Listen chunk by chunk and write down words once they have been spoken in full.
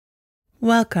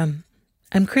Welcome.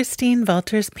 I'm Christine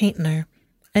Valters-Paintner,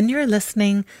 and you're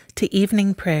listening to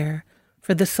Evening Prayer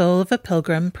for the Soul of a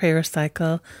Pilgrim prayer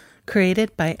cycle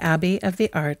created by Abbey of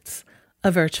the Arts,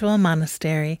 a virtual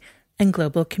monastery and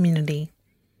global community.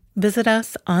 Visit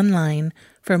us online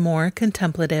for more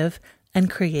contemplative and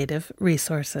creative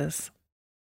resources.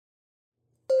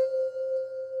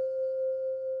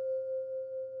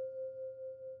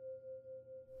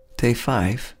 Day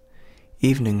 5,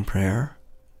 Evening Prayer.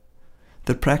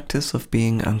 The practice of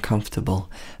being uncomfortable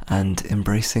and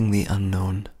embracing the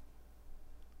unknown.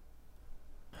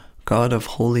 God of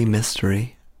holy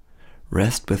mystery,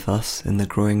 rest with us in the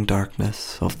growing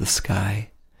darkness of the sky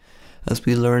as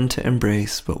we learn to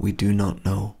embrace what we do not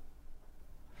know.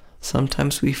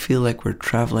 Sometimes we feel like we're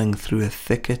traveling through a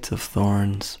thicket of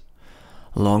thorns,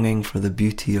 longing for the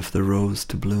beauty of the rose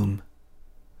to bloom.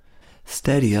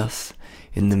 Steady us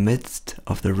in the midst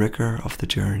of the rigor of the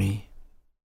journey.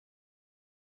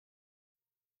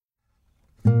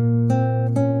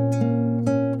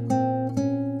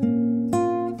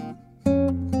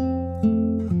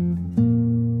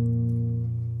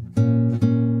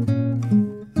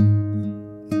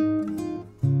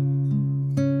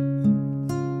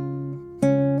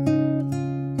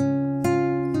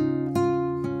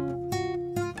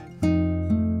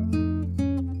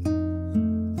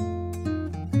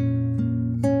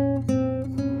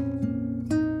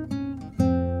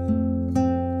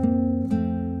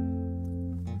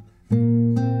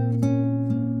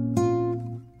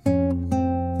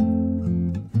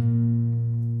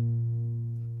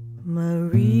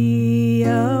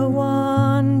 Maria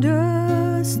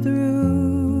wanders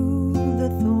through the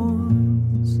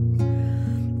thorns.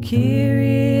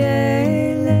 Kyrie eleison.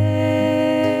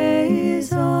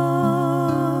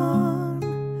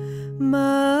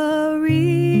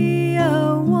 Maria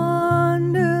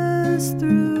wanders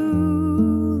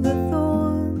through the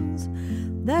thorns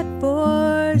that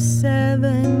for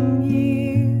 7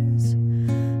 years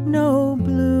no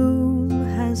bloom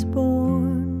has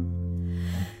borne.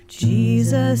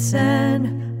 Jesus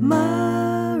and Maria.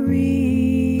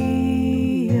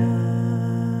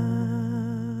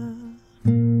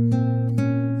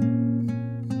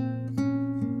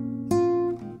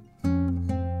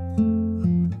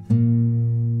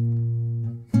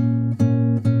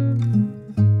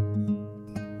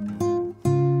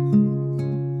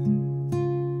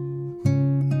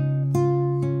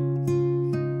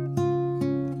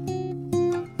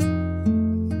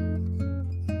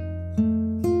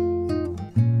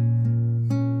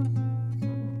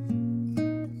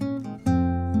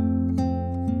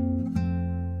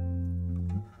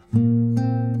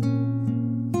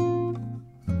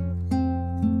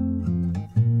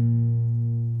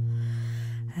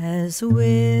 As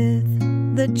with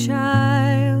the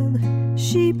child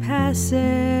she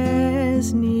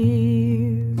passes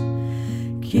near,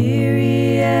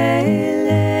 Kyrie eleison.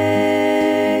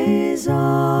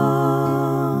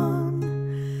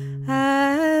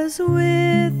 As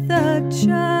with the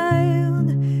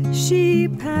child she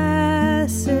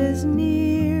passes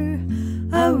near,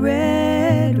 a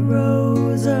red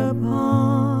rose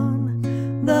upon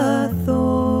the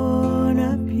thorn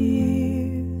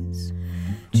appears.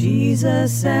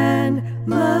 Jesus and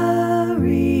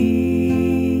Maria.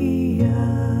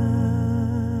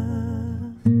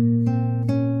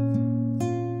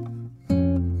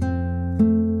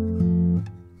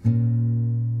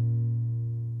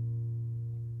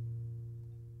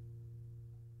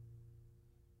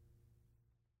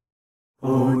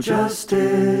 O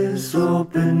Justice,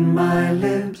 open my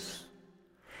lips,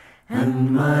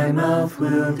 and my mouth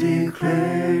will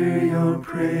declare your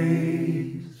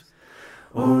praise.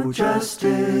 O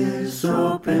Justice,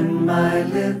 open my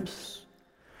lips,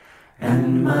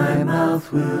 and my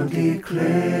mouth will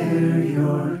declare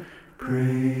your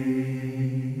praise.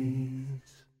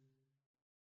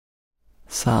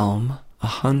 Psalm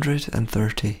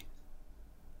 130.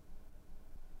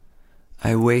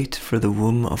 I wait for the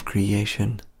womb of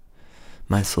creation,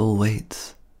 my soul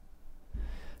waits,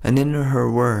 and in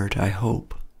her word I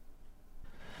hope.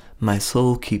 My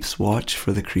soul keeps watch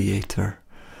for the Creator,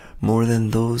 more than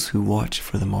those who watch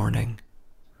for the morning,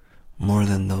 more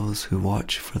than those who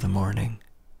watch for the morning.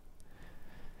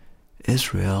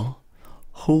 Israel,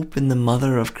 hope in the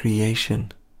Mother of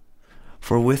creation,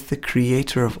 for with the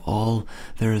Creator of all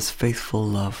there is faithful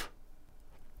love,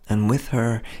 and with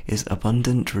her is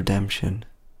abundant redemption.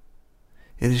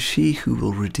 It is she who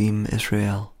will redeem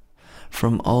Israel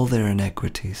from all their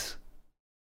iniquities.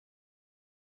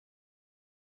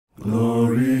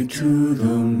 Glory to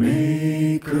the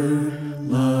Maker,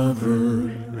 Lover,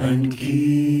 and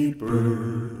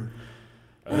Keeper,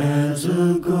 as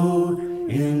a goat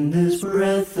in this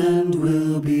breath and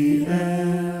will be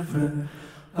ever.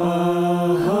 Amen.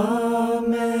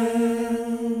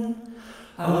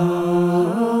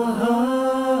 Amen.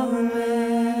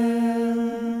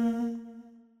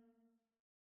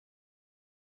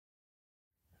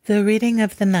 The reading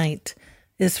of the night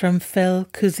is from Phil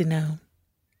Cousineau.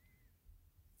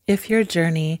 If your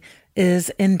journey is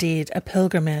indeed a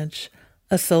pilgrimage,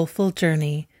 a soulful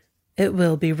journey, it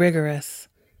will be rigorous.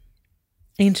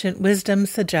 Ancient wisdom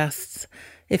suggests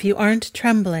if you aren't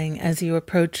trembling as you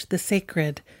approach the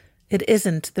sacred, it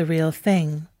isn't the real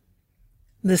thing.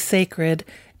 The sacred,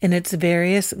 in its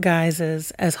various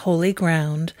guises as holy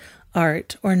ground,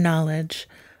 art, or knowledge,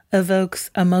 evokes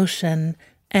emotion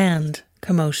and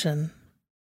commotion.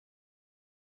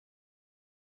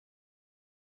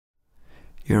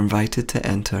 You're invited to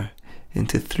enter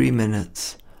into 3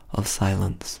 minutes of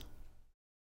silence.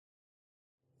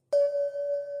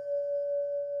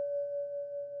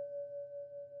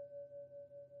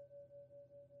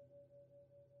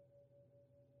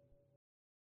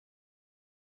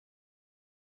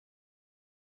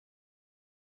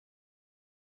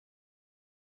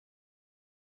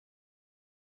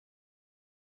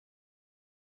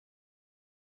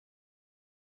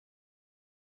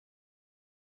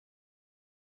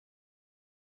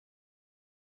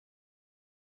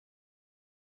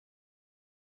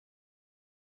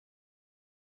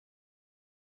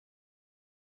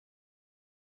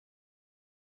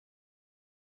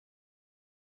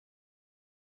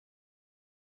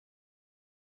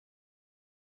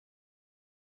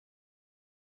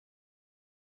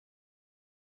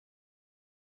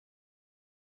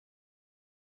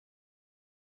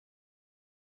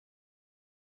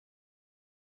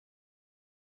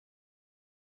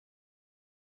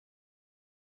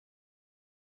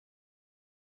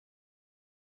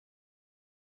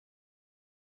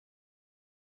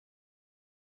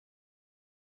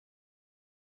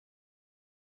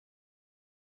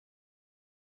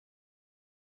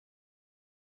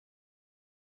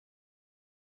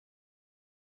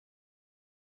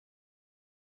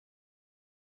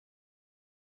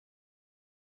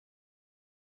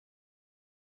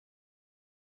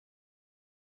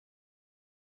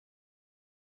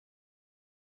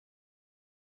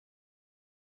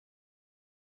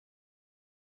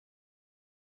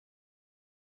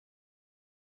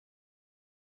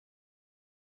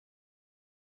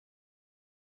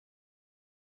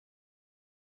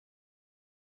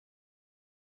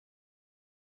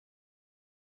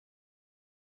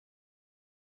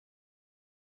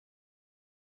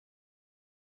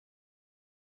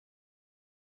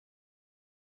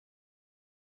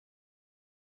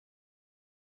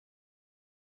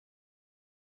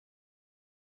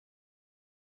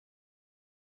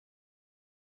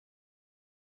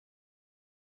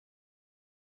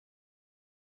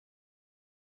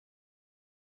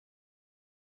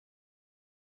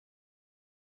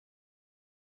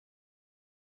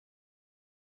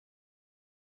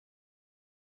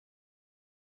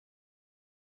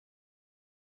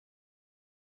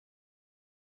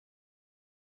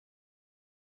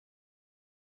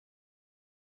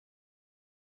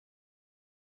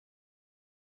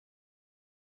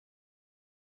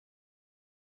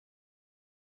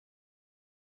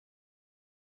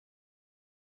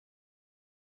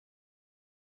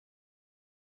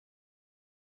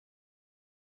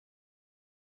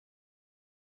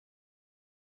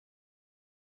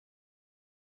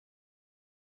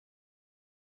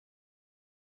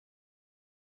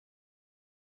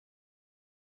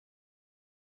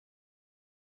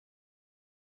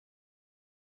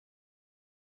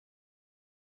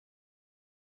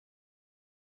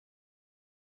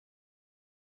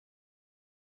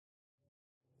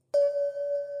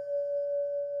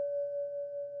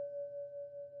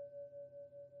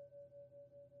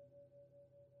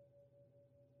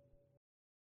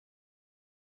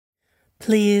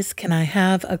 Please, can I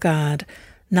have a God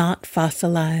not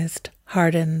fossilized,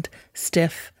 hardened,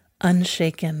 stiff,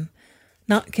 unshaken,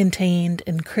 not contained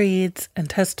in creeds and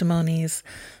testimonies,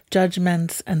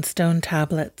 judgments and stone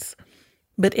tablets,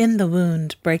 but in the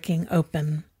wound breaking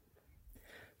open?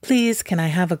 Please, can I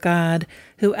have a God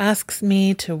who asks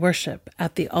me to worship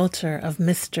at the altar of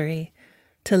mystery,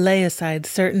 to lay aside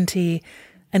certainty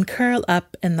and curl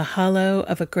up in the hollow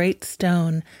of a great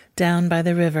stone down by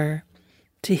the river,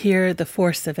 to hear the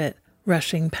force of it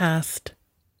rushing past?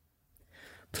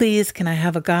 Please, can I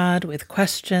have a God with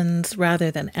questions rather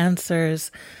than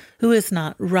answers, who is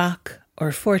not rock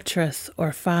or fortress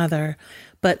or father,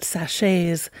 but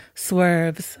sachets,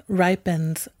 swerves,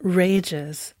 ripens,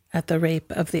 rages at the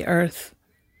rape of the earth?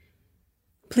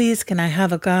 Please can I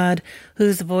have a God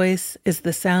whose voice is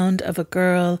the sound of a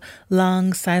girl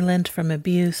long silent from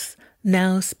abuse,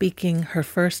 now speaking her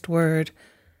first word,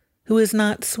 who is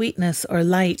not sweetness or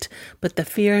light, but the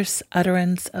fierce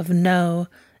utterance of no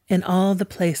in all the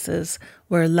places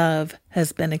where love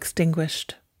has been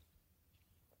extinguished.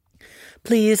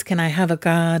 Please can I have a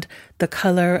God, the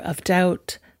color of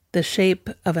doubt, the shape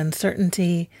of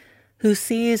uncertainty, who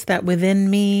sees that within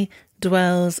me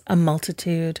dwells a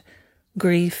multitude,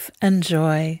 grief and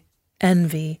joy,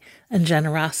 envy and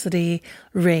generosity,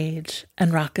 rage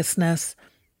and raucousness,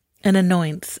 and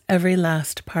anoints every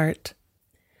last part.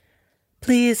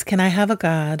 Please can I have a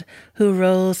God who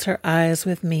rolls her eyes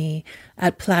with me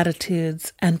at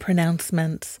platitudes and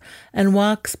pronouncements and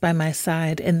walks by my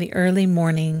side in the early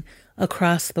morning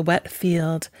across the wet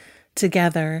field,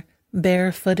 together,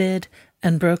 barefooted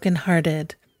and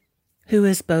broken-hearted, who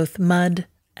is both mud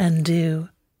and dew.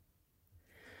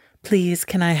 Please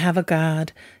can I have a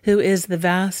God who is the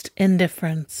vast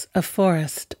indifference of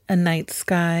forest and night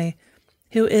sky,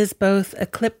 who is both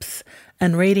eclipse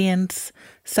and radiance,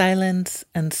 silence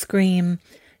and scream,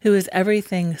 who is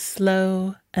everything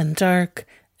slow and dark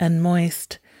and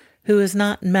moist, who is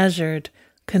not measured,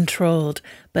 controlled,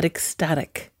 but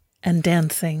ecstatic and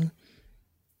dancing.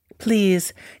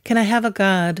 Please, can I have a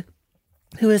God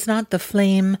who is not the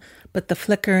flame, but the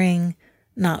flickering,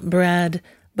 not bread,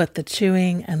 but the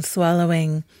chewing and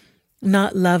swallowing,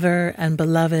 not lover and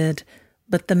beloved,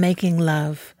 but the making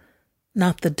love,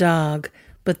 not the dog,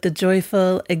 but the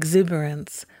joyful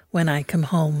exuberance when I come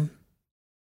home.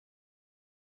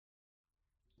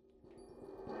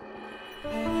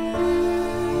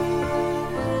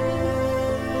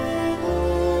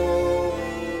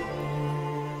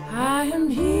 I am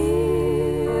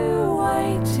here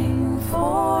waiting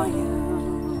for you.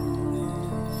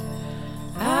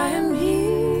 I am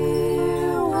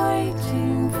here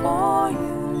waiting for you.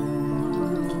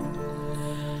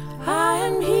 I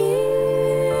am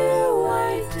here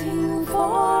waiting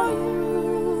for you.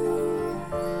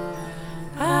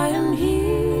 I am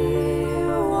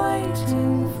here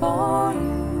waiting for you.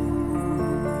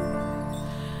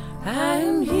 I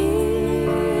am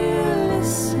here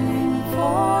listening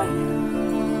for you.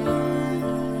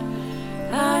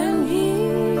 I am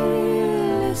here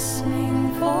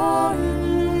listening for you.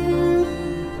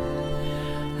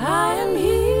 I am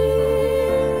here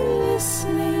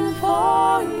listening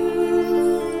for you.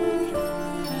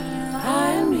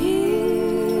 I am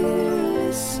here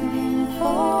listening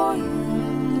for you.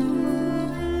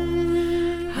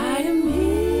 I am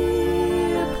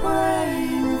here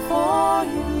praying for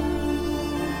you.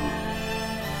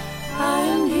 I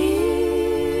am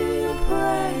here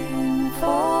praying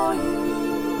for you.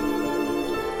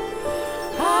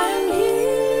 I am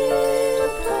here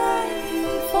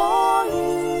praying for you.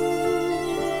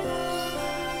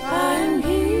 I am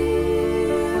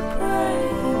here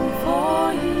praying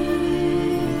for you.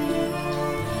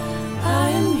 I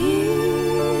am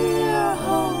here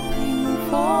hoping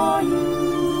for you.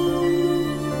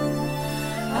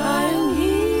 I am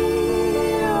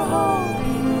here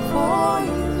hoping for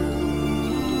you.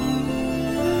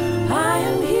 I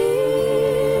am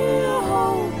here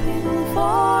hoping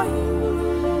for you.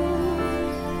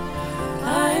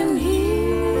 I am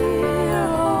here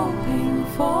hoping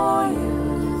for you.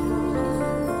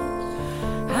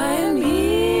 I am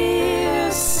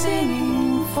here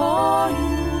singing for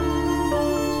you.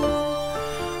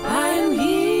 I am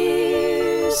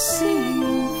here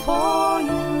singing for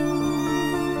you.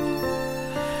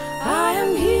 I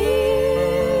am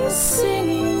here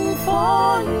singing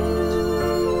for you.